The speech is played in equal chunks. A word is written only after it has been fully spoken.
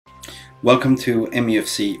Welcome to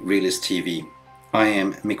Mufc Realist TV. I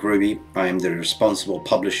am Mick. I am the responsible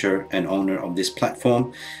publisher and owner of this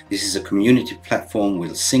platform. This is a community platform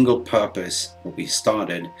with a single purpose. What we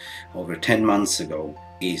started over 10 months ago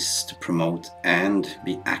is to promote and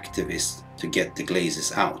be activists to get the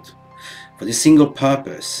Glazers out. For this single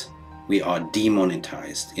purpose, we are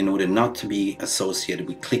demonetized in order not to be associated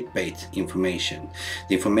with clickbait information.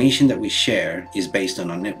 The information that we share is based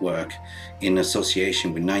on our network in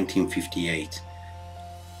association with 1958,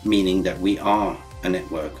 meaning that we are a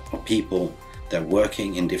network of people that are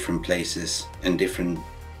working in different places and different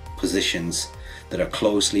positions that are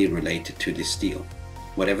closely related to this deal.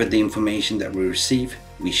 Whatever the information that we receive,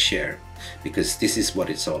 we share, because this is what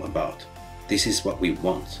it's all about. This is what we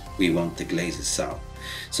want. We want the Glazers out.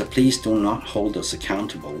 So please do not hold us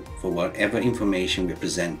accountable for whatever information we're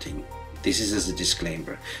presenting. This is as a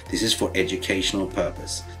disclaimer. This is for educational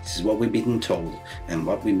purpose. This is what we've been told, and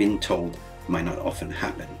what we've been told might not often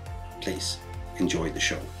happen. Please enjoy the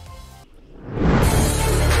show.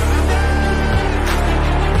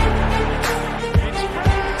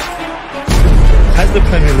 Has the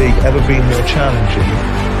Premier League ever been more challenging?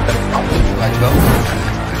 Right, well,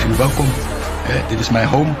 I feel welcome. Dit is mijn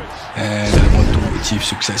home and I want to achieve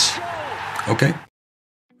success. Okay?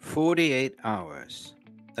 48 hours.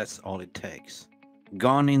 That's all it takes.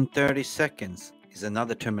 Gone in 30 seconds is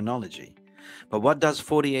another terminology. But what does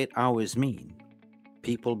 48 hours mean?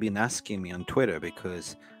 People been asking me on Twitter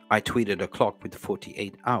because I tweeted a clock with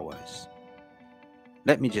 48 hours.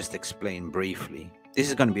 Let me just explain briefly. This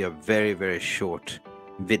is going to be a very, very short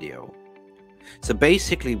video. So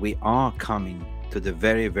basically we are coming to the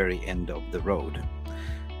very, very end of the road.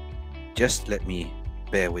 Just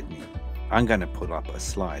bear with me. I'm gonna pull up a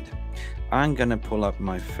slide. I'm gonna pull up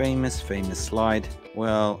my famous slide.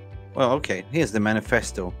 Well, okay, here's the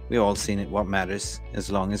manifesto. We've all seen it. What matters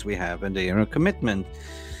as long as we have a daily commitment.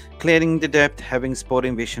 Clearing the debt, having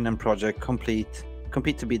sporting vision and project compete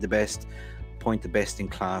to be the best, point the best in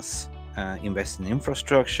class, invest in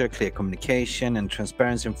infrastructure, clear communication and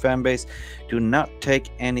transparency in fan base. Do not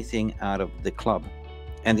take anything out of the club.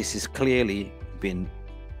 And this has clearly been,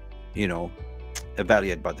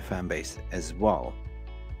 evaluated by the fan base as well.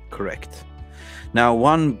 Correct. Now,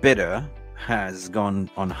 one bidder has gone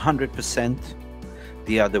on 100%.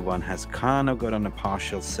 The other one has kind of got on a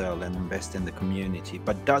partial sell and invest in the community,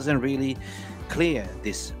 but doesn't really clear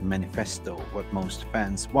this manifesto, what most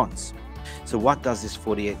fans want. So what does this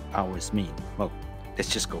 48 hours mean? Well,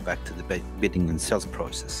 let's just go back to the bidding and sales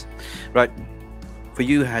process, right? For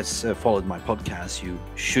you who has followed my podcast, you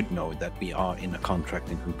should know that we are in a contract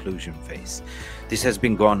and conclusion phase. This has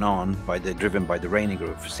been going on driven by the Rainy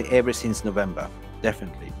Group ever since November,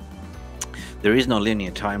 definitely. There is no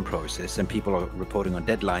linear time process and people are reporting on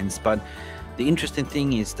deadlines, but the interesting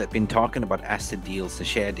thing is that been talking about asset deals and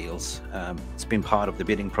share deals. It's been part of the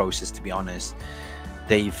bidding process, to be honest.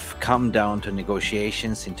 They've come down to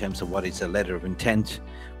negotiations in terms of what is a letter of intent.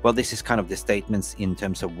 Well, this is kind of the statements in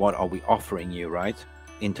terms of what are we offering you, right?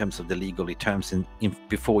 In terms of the legal terms and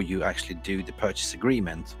before you actually do the purchase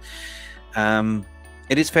agreement.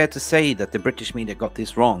 It is fair to say that the British media got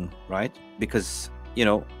this wrong, right? Because,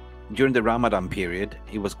 during the Ramadan period,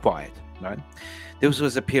 it was quiet, right? This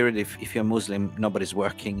was a period, if you're Muslim, nobody's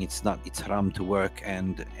working, it's haram to work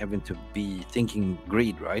and even to be thinking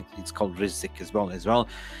greed, right? It's called rizq as well.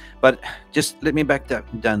 But just let me back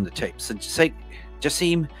down the tape. So Sheikh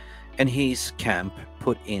Jasim and his camp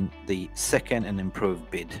put in the second and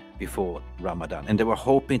improved bid before Ramadan, and they were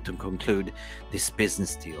hoping to conclude this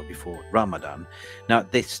business deal before Ramadan. Now,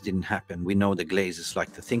 this didn't happen. We know the Glazers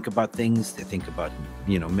like to think about things. They think about,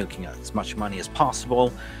 milking out as much money as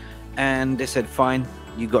possible. And they said, fine,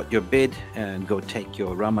 you got your bid and go take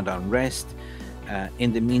your Ramadan rest.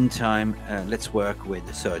 In the meantime, let's work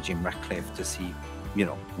with Sir Jim Rattcliffe to see,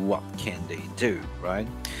 what can they do, right?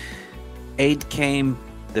 Aid came,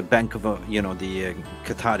 the bank of, the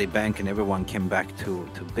Qatari bank, and everyone came back to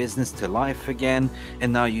business, to life again.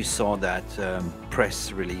 And now you saw that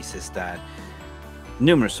press releases that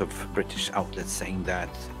numerous of British outlets saying that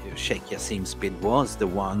Sheikh Jasim's bid was the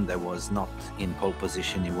one that was not in pole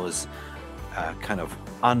position. It was kind of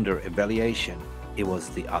under evaluation. It was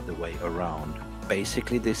the other way around.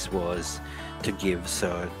 Basically, this was to give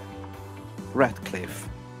Sir Rattcliffe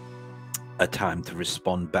a time to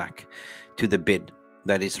respond back to the bid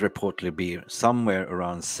that is reportedly be somewhere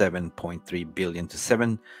around 7.3 billion to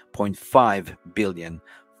 7.5 billion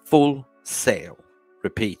full sale.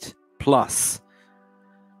 Repeat, plus.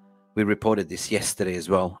 We reported this yesterday as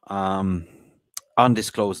well.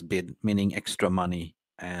 Undisclosed bid, meaning extra money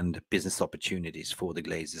and business opportunities for the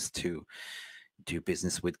Glazers to do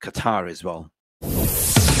business with Qatar as well.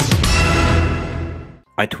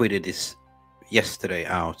 I tweeted this yesterday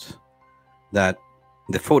out that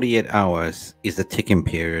the 48 hours is the ticking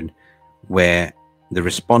period where the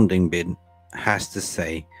responding bid has to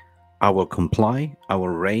say, I will comply, I will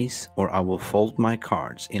raise, or I will fold my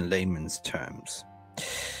cards in layman's terms.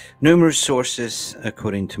 Numerous sources,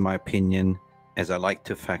 according to my opinion, as I like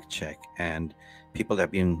to fact check, and people that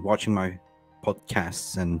have been watching my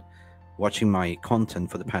podcasts and watching my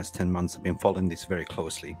content for the past 10 months have been following this very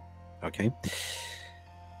closely. Okay.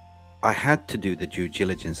 I had to do the due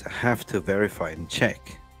diligence. I have to verify and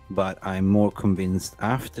check, but I'm more convinced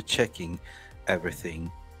after checking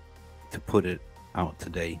everything to put it out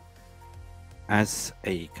today as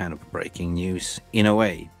a kind of breaking news in a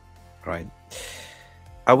way, right?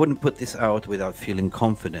 I wouldn't put this out without feeling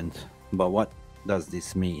confident, but what does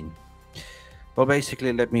this mean? Well,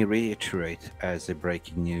 basically, let me reiterate as a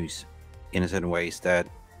breaking news in certain ways that,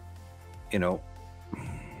 you know,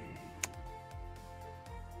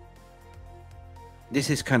 this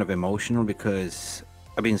is kind of emotional because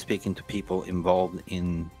I've been speaking to people involved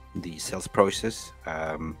in the sales process.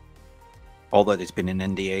 Although there's been an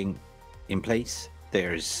NDA in place,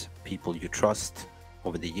 there's people you trust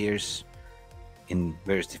over the years in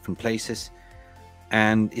various different places,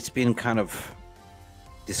 and it's been kind of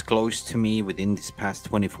disclosed to me within this past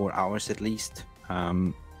 24 hours at least.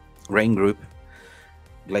 Rain Group,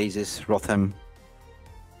 Glazers, Latham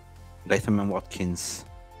and Watkins,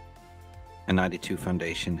 and 92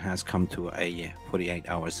 Foundation has come to a 48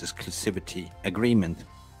 hours exclusivity agreement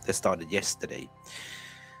that started yesterday.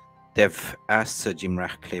 They've asked Sir Jim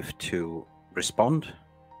Rattcliffe to respond,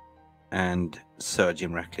 and Sir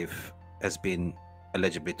Jim Rattcliffe has been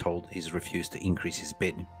allegedly told he's refused to increase his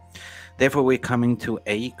bid. Therefore, we're coming to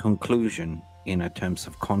a conclusion in terms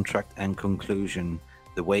of contract and conclusion,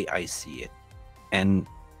 the way I see it. And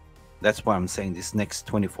that's why I'm saying this next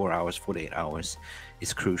 24 hours, 48 hours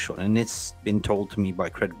is crucial. And it's been told to me by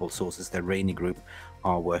credible sources that Rainy Group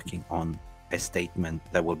are working on a statement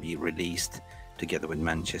that will be released together with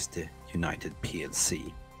Manchester United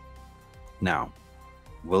PLC. Now,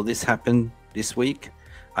 will this happen this week?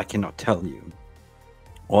 I cannot tell you.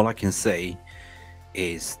 All I can say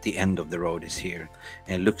is the end of the road is here,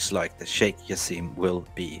 and it looks like the Sheikh Jasim will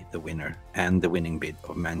be the winner and the winning bid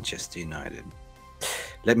of Manchester United.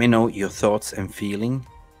 Let me know your thoughts and feeling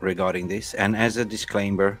regarding this. And as a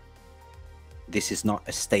disclaimer, this is not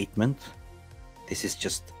a statement. This is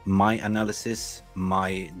just my analysis,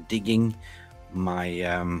 my digging,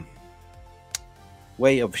 my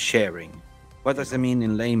way of sharing. What does it mean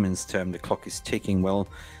in layman's term? The clock is ticking. Well,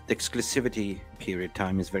 the exclusivity period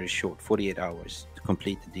time is very short, 48 hours to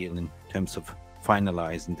complete the deal in terms of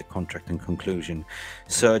finalizing the contract and conclusion.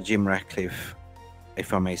 Sir Jim Rattcliffe,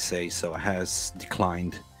 if I may say so, has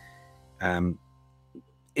declined.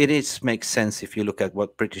 It makes sense if you look at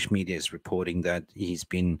what British media is reporting, that he's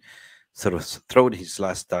been sort of thrown his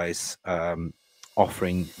last dice,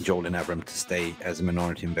 offering Joel and Abram to stay as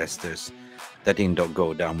minority investors. That didn't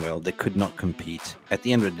go down well. They could not compete. At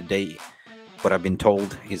the end of the day, what I've been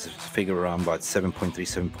told is a figure around about 7.3,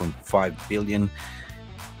 7.5 billion.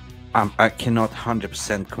 I cannot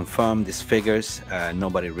 100% confirm these figures.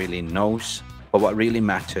 Nobody really knows. But what really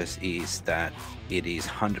matters is that it is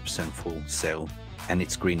 100% full sale, and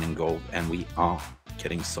it's green and gold, and we are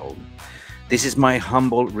getting sold. This is my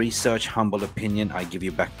humble research, humble opinion. I give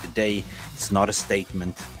you back today. It's not a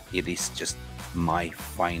statement. It is just my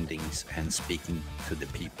findings and speaking to the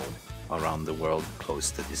people around the world close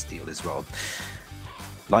to this deal as well.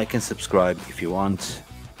 Like and subscribe if you want,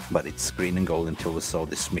 but it's green and gold until we sold.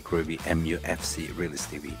 This is Mick Ruby, MUFC Realist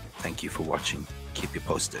TV. Thank you for watching. Keep you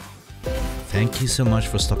posted. Thank you so much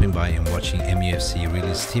for stopping by and watching MUFC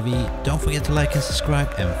Realist TV. Don't forget to like and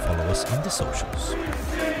subscribe and follow us on the socials.